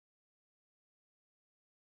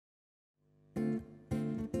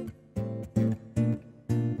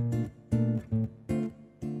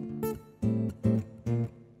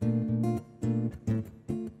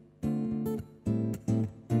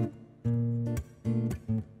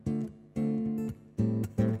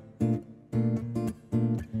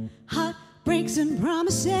mistakes and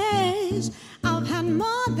promises, I've had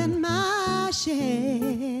more than my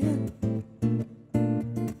share.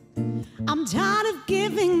 I'm tired of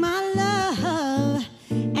giving my love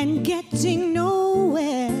and getting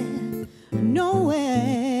nowhere,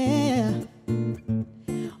 nowhere.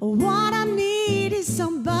 What I need is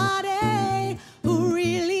somebody who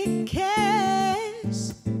really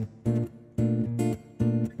cares.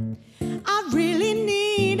 I really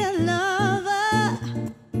need a lover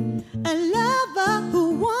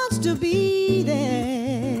who wants to be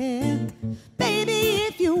there. Baby,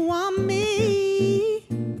 if you want me,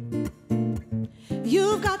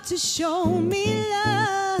 you've got to show me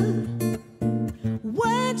love.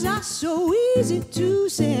 Words are so easy to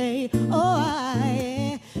say. Oh,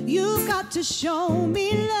 yeah. You've got to show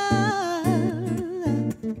me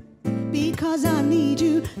love, because I need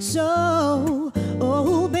you so.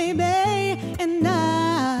 Oh, baby, and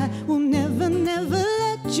I will never, never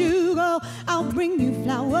let you go. I'll bring you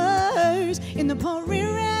flowers in the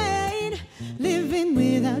pouring rain. Living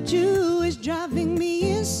without you is driving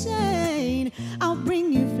me insane. I'll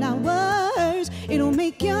bring you flowers, it'll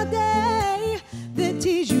make your day. The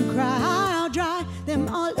tears you cry, I'll dry them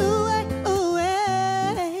all away, away.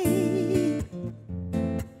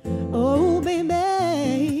 Oh,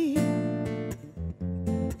 baby,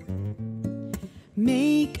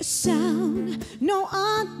 make a sound, no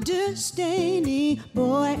understanding.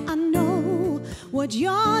 Boy, I know what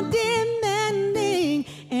you're demanding,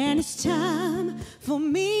 and it's time for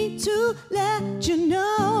me to let you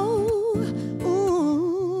know.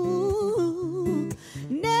 Ooh,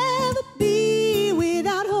 never be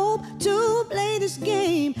without hope to play this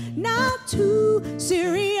game. Not too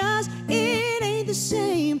serious, it ain't the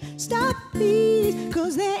same. Stop, please,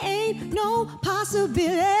 'cause there ain't no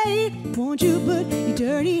possibility. Won't you put your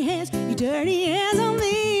dirty hands on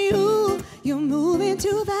me? Ooh, you're moving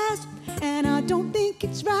too fast, and I don't think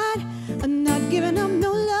it's right. I'm not giving up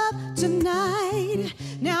no love tonight.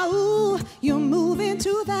 Now, ooh, you're moving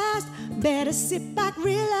too fast. Better sit back,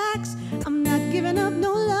 relax. I'm not giving up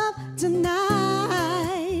no love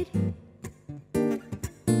tonight.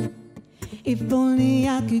 If only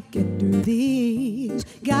I could get through these.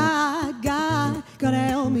 God, gotta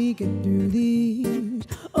help me get through these.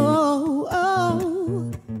 Oh,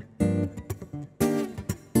 oh.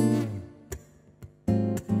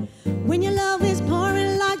 When your love is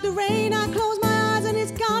pouring like the rain, I close my eyes and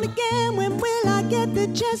it's gone again. When will I get the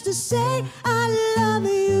chance to say I love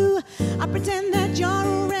you? I pretend that you're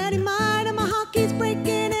already mine, and my heart keeps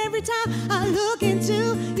breaking every time I look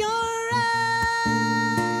into your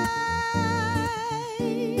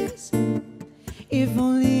eyes. If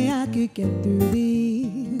only I could get through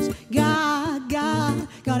these. God,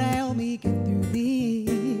 gotta help me get through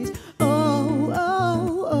these. Oh,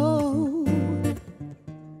 oh, oh.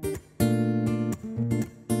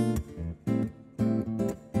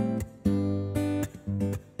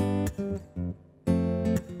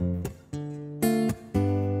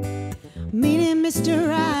 Meeting Mr.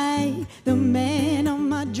 Right, the man of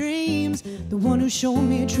my dreams, the one who showed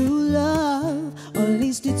me true love, or at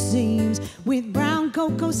least it seems, with brown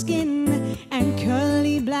cocoa skin and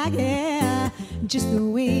curly black hair. Just the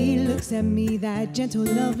way he looks at me, that gentle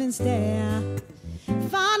loving stare.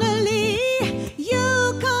 Finally,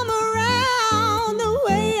 you come around. The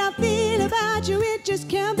way I feel about you, it just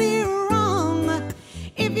can't be wrong.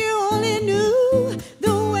 If you only knew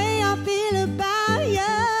the way I feel about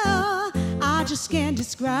you, I just can't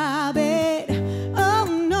describe it. Oh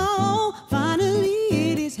no, finally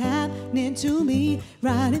it is happening to me,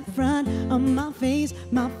 right in front of my face.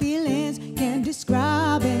 My feelings can't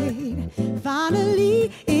describe it.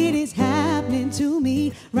 Finally it is happening to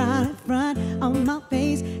me, right in front of my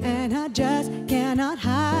face, and I just